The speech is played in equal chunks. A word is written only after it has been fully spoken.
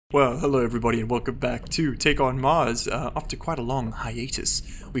Well, hello everybody and welcome back to Take on Mars. After quite a long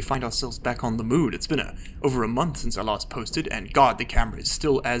hiatus, we find ourselves back on the moon. It's been over a month since I last posted, and god, the camera is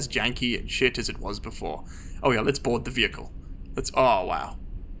still as janky and shit as it was before. Oh yeah, let's board the vehicle. Oh wow.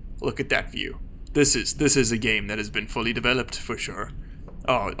 Look at that view. This is a game that has been fully developed for sure.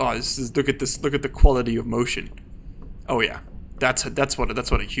 Look at this, look at the quality of motion. Oh yeah. That's what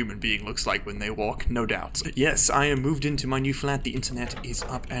a human being looks like when they walk, no doubt. Yes, I am moved into my new flat. The internet is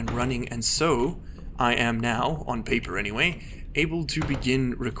up and running, and so I am now, on paper anyway, able to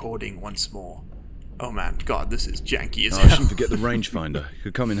begin recording once more. Oh man, god, this is janky as hell. I shouldn't forget the rangefinder.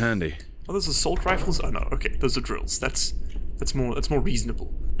 Could come in handy. Oh, those assault rifles? Oh no, okay, those are drills. That's more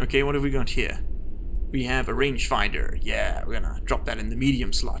reasonable. Okay, what have we got here? We have a rangefinder. Yeah, we're gonna drop that in the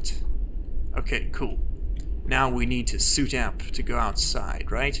medium slot. Okay, cool. Now we need to suit up to go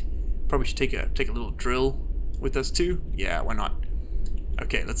outside, right? Probably should take a little drill with us too. Yeah, why not?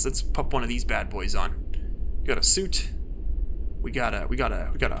 Okay, let's pop one of these bad boys on. We got a suit. We got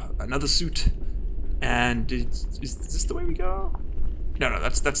another suit. And is this the way we go? No,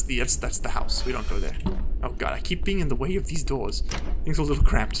 that's the house. We don't go there. Oh god, I keep being in the way of these doors. Things are a little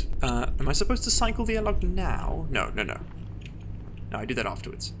cramped. Am I supposed to cycle the airlock now? No. No, I do that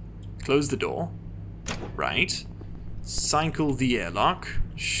afterwards. Close the door. Right. Cycle the airlock.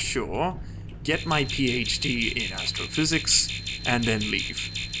 Sure. Get my PhD in astrophysics, and then leave.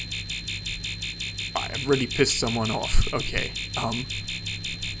 I've really pissed someone off. Okay.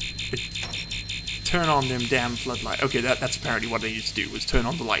 Turn on them damn floodlights. Okay, that's apparently what I need to do, was turn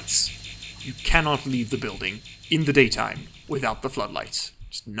on the lights. You cannot leave the building in the daytime without the floodlights.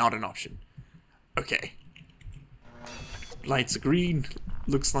 It's not an option. Okay. Lights are green.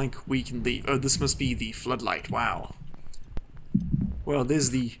 Looks like we can leave. Oh, this must be the floodlight. Wow. Well,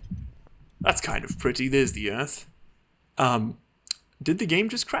 there's the... That's kind of pretty. There's the Earth. Did the game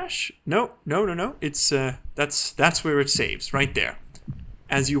just crash? No. It's, that's where it saves. Right there.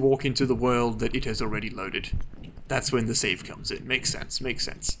 As you walk into the world that it has already loaded. That's when the save comes in. Makes sense.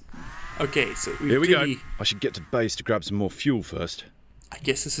 Okay, so here we go. I should get to base to grab some more fuel first. I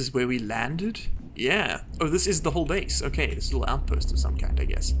guess this is where we landed? Yeah. Oh, this is the whole base. Okay, this little outpost of some kind, I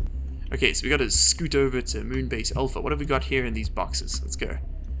guess. Okay, so we gotta scoot over to Moonbase Alpha. What have we got here in these boxes? Let's go.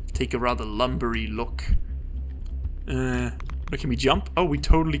 Take a rather lumbery look. Can we jump? Oh, we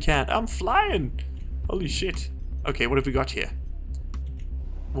totally can. I'm flying! Holy shit. Okay, what have we got here?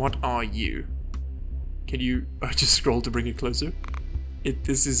 What are you? Can you... just scroll to bring it closer?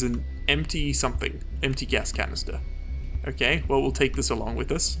 This is an empty something. Empty gas canister. Okay, well, we'll take this along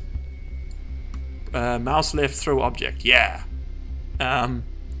with us. Mouse left, throw object. Yeah.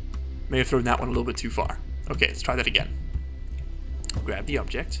 May have thrown that one a little bit too far. Okay, let's try that again. Grab the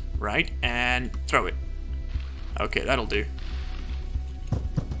object, right, and throw it. Okay, that'll do.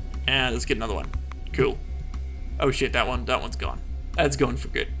 And let's get another one. Cool. Oh shit, that one's gone. That's gone for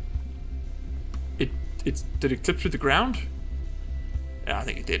good. Did it clip through the ground? Yeah, I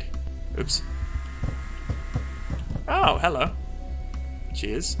think it did. Oops. Oh, hello.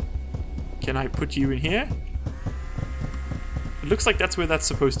 Cheers. Can I put you in here? It looks like that's where that's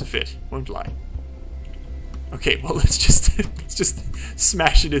supposed to fit. Won't lie. Okay, well let's just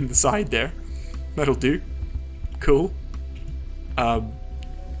smash it in the side there. That'll do. Cool.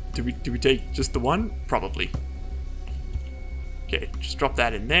 Do we take just the one? Probably. Okay, just drop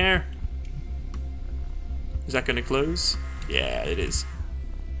that in there. Is that gonna close? Yeah, it is.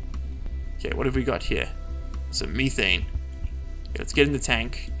 Okay, what have we got here? Some methane. Okay, let's get in the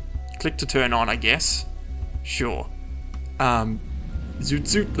tank. Click to turn on, I guess. Sure.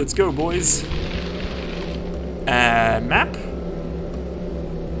 Zoot, let's go, boys. Map?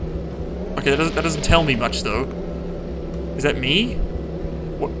 Okay, that doesn't tell me much, though. Is that me?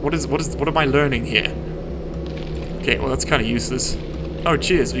 What am I learning here? Okay, well, that's kind of useless. Oh,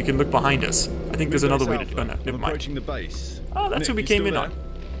 cheers, we can look behind us. I think there's another way to... Oh, no, never mind. Approaching the base. Oh, that's who we came in on.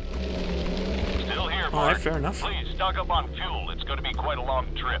 Alright, fair enough. Please stock up on fuel. It's going to be quite a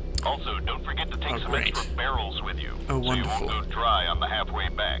long trip. Also, don't forget to take some extra barrels with you. Oh, wonderful. So you won't go dry on the halfway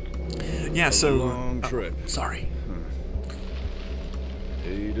back. Yeah, so... long trip. Sorry.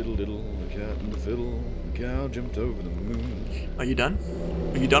 Hey, diddle, diddle, the cat and the fiddle, the cow jumped over the moon. Are you done?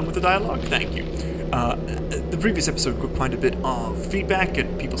 Are you done with the dialogue? Thank you. The previous episode got quite a bit of feedback,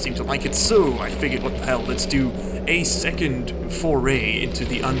 and people seem to like it, so I figured, what the hell, let's do a second foray into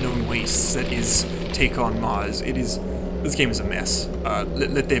the unknown wastes that is Take on Mars. This game is a mess.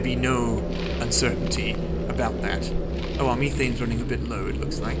 Let there be no uncertainty about that. Oh, our methane's running a bit low, it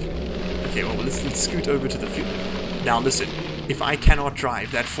looks like. Okay, well, let's scoot over to the fuel. Now, listen. If I cannot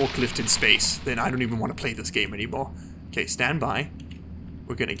drive that forklift in space, then I don't even want to play this game anymore. Okay, stand by.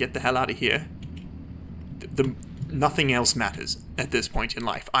 We're gonna get the hell out of here. Nothing else matters at this point in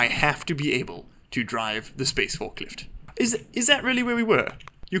life. I have to be able to drive the space forklift. Is that really where we were?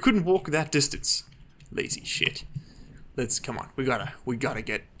 You couldn't walk that distance. Lazy shit. Come on. We gotta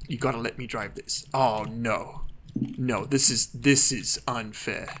get, you gotta let me drive this. Oh no. No, this is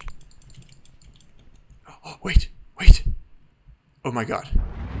unfair. Oh, wait. Oh my god.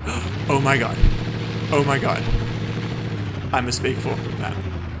 Oh my god. Oh my god. I'm a space forklift man.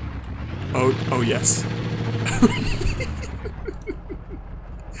 Oh yes.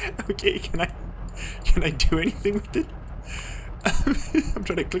 Okay, can I do anything with it? I'm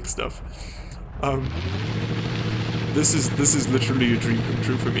trying to click stuff. This is literally a dream come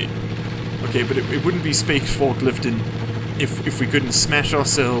true for me. Okay, but it wouldn't be space forklifting if we couldn't smash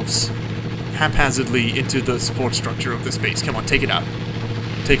ourselves haphazardly into the support structure of the space. Come on, take it out.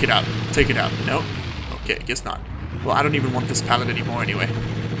 Take it out. Take it out. No? Okay, guess not. Well, I don't even want this pallet anymore anyway.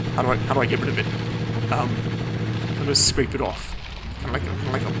 How do I get rid of it? I'm gonna scrape it off. Kinda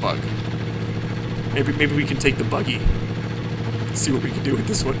like a bug. Maybe we can take the buggy. Let's see what we can do with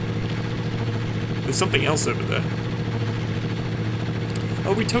this one. There's something else over there.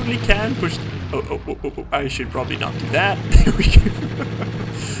 Oh, we totally can push. Oh, I should probably not do that. There we go.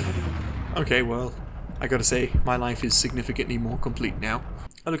 Okay, well, I gotta say, my life is significantly more complete now.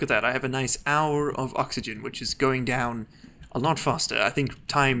 Oh, look at that. I have a nice hour of oxygen, which is going down a lot faster. I think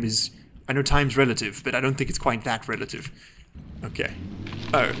time is... I know time's relative, but I don't think it's quite that relative. Okay.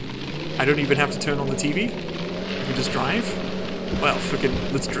 Oh. I don't even have to turn on the TV? I can just drive? Well,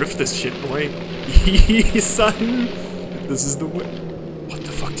 frickin' let's drift this shit, boy. Son! This is the way... What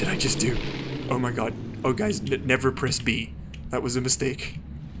the fuck did I just do? Oh my god. Oh, guys, never press B. That was a mistake.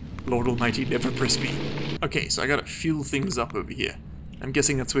 Lord Almighty, never press B. Okay, so I gotta fuel things up over here. I'm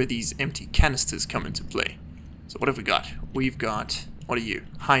guessing that's where these empty canisters come into play. So what have we got? We've got... What are you?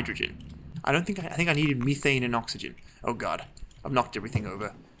 Hydrogen. I think I needed methane and oxygen. Oh god. I've knocked everything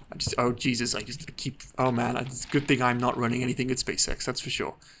over. Oh Jesus, I just keep... Oh man, it's a good thing I'm not running anything at SpaceX, that's for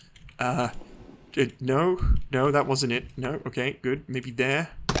sure. No, that wasn't it. No, okay, good. Maybe there.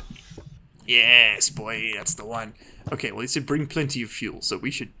 Yes, boy, that's the one. Okay, well, it said bring plenty of fuel, so we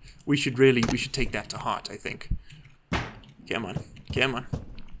should take that to heart, I think. Come on, come on.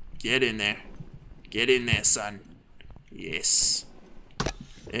 Get in there. Get in there, son. Yes.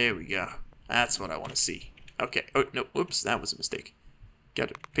 There we go. That's what I want to see. Okay. Oh, no, whoops, that was a mistake.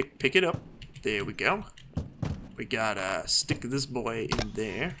 Gotta pick it up. There we go. We gotta stick this boy in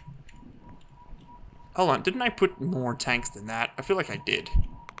there. Hold on, didn't I put more tanks than that? I feel like I did.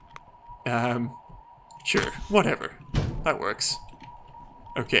 Sure, whatever. That works.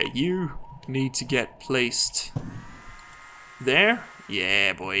 Okay, you need to get placed there.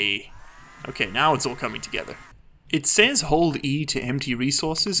 Yeah, boy. Okay, now it's all coming together. It says hold E to empty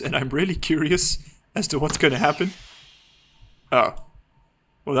resources, and I'm really curious as to what's going to happen. Oh.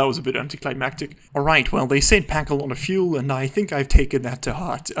 Well, that was a bit anticlimactic. Alright, well, they said pack a lot of fuel, and I think I've taken that to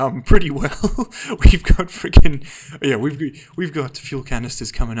heart, pretty well. We've got freaking... Yeah, we've got fuel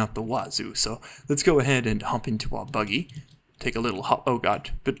canisters coming out the wazoo, so let's go ahead and hop into our buggy. Take a little hop... Oh, God,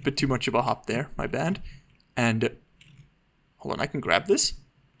 bit too much of a hop there, my bad. And... hold on, I can grab this?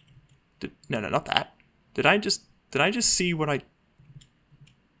 No, not that. Did I just see what I...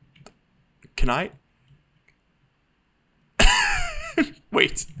 Can I...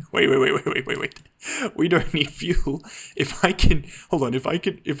 Wait. We don't need fuel. If I can... Hold on, if I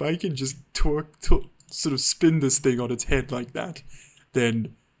can just sort of spin this thing on its head like that,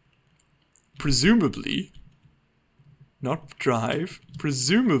 then... Presumably... Not drive.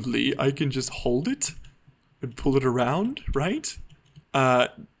 Presumably, I can just hold it and pull it around, right?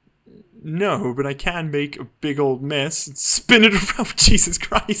 No, but I can make a big old mess and spin it around. Jesus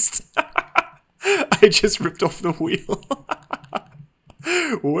Christ. I just ripped off the wheel.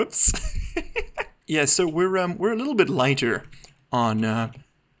 Whoops. Yeah, so we're a little bit lighter on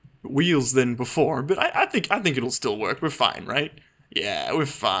wheels than before, but I think it'll still work. We're fine, right? Yeah, we're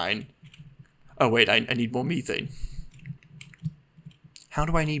fine. Oh wait, I need more methane. How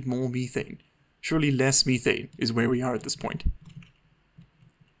do I need more methane? Surely less methane is where we are at this point.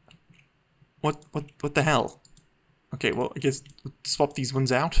 What the hell? Okay, well, I guess we'll swap these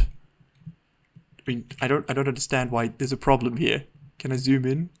ones out. I mean, I don't understand why there's a problem here. Can I zoom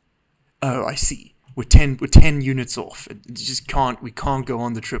in? Oh, I see. We're 10 units off. We can't go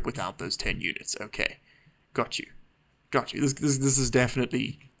on the trip without those 10 units. Okay. Got you. This is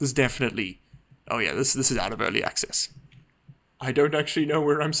definitely oh yeah, this is out of early access. I don't actually know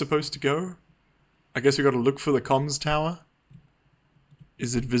where I'm supposed to go. I guess we gotta look for the comms tower.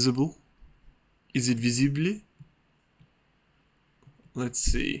 Is it visible? Is it visible? let's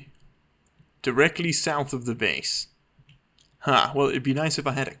see. Directly south of the base. Huh, well, it'd be nice if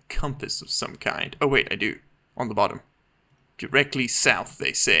I had a compass of some kind. Oh, wait, I do. On the bottom. Directly south,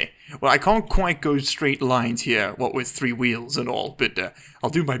 they say. Well, I can't quite go straight lines here, what with 3 wheels and all, but I'll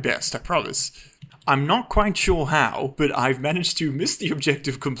do my best, I promise. I'm not quite sure how, but I've managed to miss the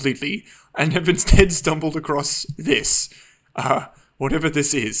objective completely, and have instead stumbled across this. Whatever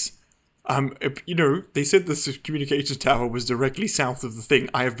this is. You know, they said this communications tower was directly south of the thing.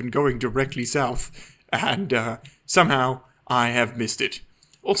 I have been going directly south, and somehow I have missed it.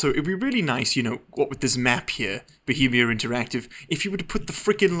 Also, it'd be really nice, you know, what with this map here, Bohemia Interactive, if you were to put the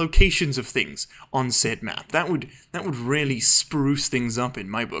frickin' locations of things on said map. That would really spruce things up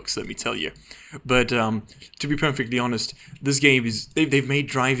in my books, let me tell you. But, to be perfectly honest, this game is, they've made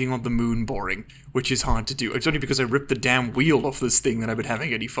driving on the moon boring, which is hard to do. It's only because I ripped the damn wheel off this thing that I've been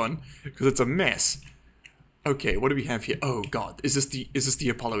having any fun, because it's a mess. Okay, what do we have here? Oh god, is this the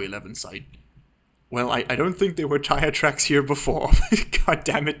Apollo 11 site? Well, I don't think there were tire tracks here before. God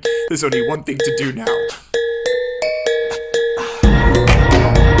damn it. There's only one thing to do now.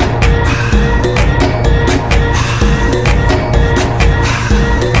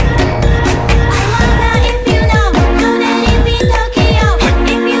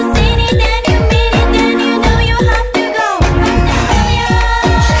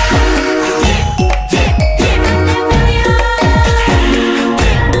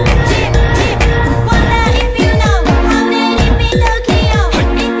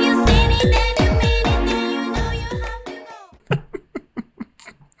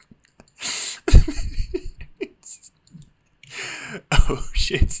 Oh,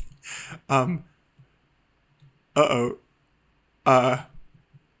 shit. Uh-oh.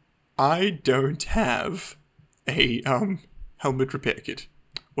 I don't have a, helmet repair kit.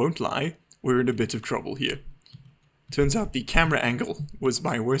 Won't lie, we're in a bit of trouble here. Turns out the camera angle was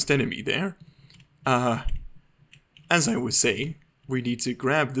my worst enemy there. As I was saying, we need to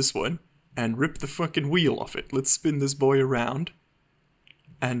grab this one and rip the fucking wheel off it. Let's spin this boy around.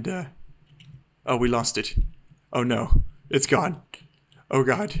 And, oh, we lost it. Oh no. It's gone. Oh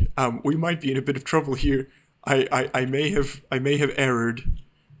god. We might be in a bit of trouble here. I may have errored.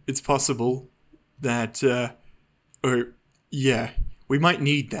 It's possible that yeah, we might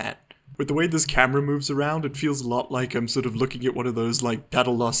need that. With the way this camera moves around, it feels a lot like I'm sort of looking at one of those like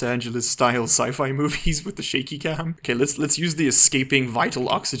Battle Los Angeles style sci-fi movies with the shaky cam. Okay, let's use the escaping vital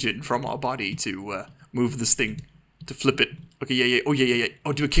oxygen from our body to move this thing, to flip it. Okay, yeah. Oh, yeah.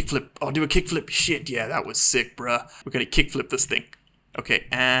 Oh, do a kickflip. Oh, do a kickflip. Shit, yeah, that was sick, bruh. We're gonna kickflip this thing. Okay,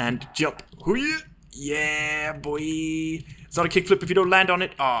 and jump. Hoo-yah! Yeah, boy. It's not a kickflip if you don't land on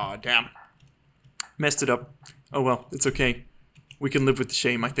it. Aw, damn. Messed it up. Oh well, it's okay. We can live with the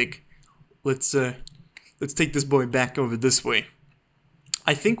shame, I think. Let's take this boy back over this way.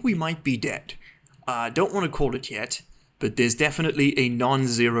 I think we might be dead. Don't want to call it yet, but there's definitely a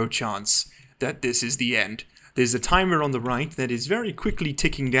non-zero chance that this is the end. There's a timer on the right that is very quickly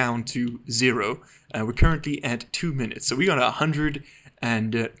ticking down to 0. We're currently at 2 minutes, so we got 14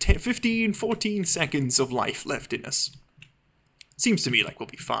 seconds of life left in us. Seems to me like we'll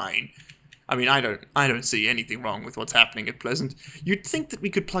be fine. I mean, I don't see anything wrong with what's happening at present. You'd think that we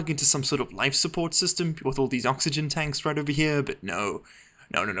could plug into some sort of life support system with all these oxygen tanks right over here, but no.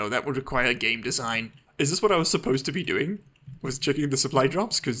 No, that would require game design. Is this what I was supposed to be doing? Was checking the supply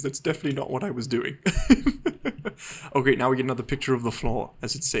drops? Because that's definitely not what I was doing. Okay, now we get another picture of the floor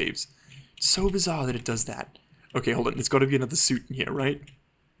as it saves. It's so bizarre that it does that. Okay, hold on. There's got to be another suit in here, right?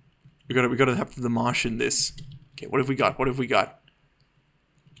 We gotta have the Martian this. Okay, what have we got? What have we got?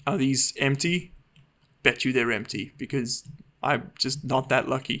 Are these empty? Bet you they're empty, because I'm just not that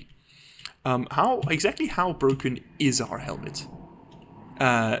lucky. Exactly how broken is our helmet?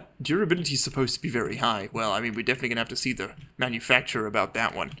 Durability is supposed to be very high. Well, I mean, we're definitely gonna have to see the manufacturer about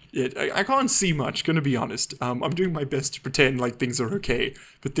that one. Yeah, I can't see much, gonna be honest. I'm doing my best to pretend like things are okay,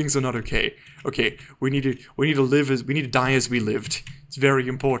 but things are not okay. Okay, we need to die as we lived. It's very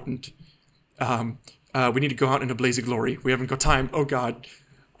important. We need to go out in a blaze of glory. We haven't got time. Oh god.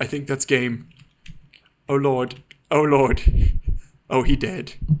 I think that's game. Oh lord. Oh lord. Oh, he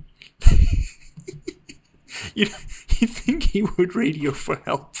dead. You think he would radio for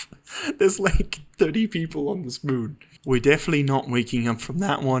help? There's like 30 people on this moon. We're definitely not waking up from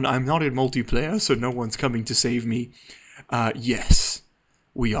that one. I'm not in multiplayer, so no one's coming to save me. Yes,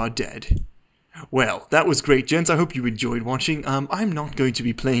 we are dead. Well, that was great, gents. I hope you enjoyed watching. I'm not going to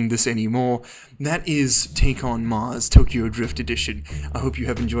be playing this anymore. That is Take on Mars Tokyo Drift Edition. I hope you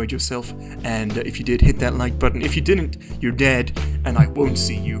have enjoyed yourself, and if you did, hit that like button. If you didn't, you're dead, and I won't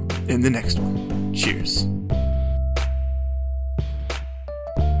see you in the next one. Cheers.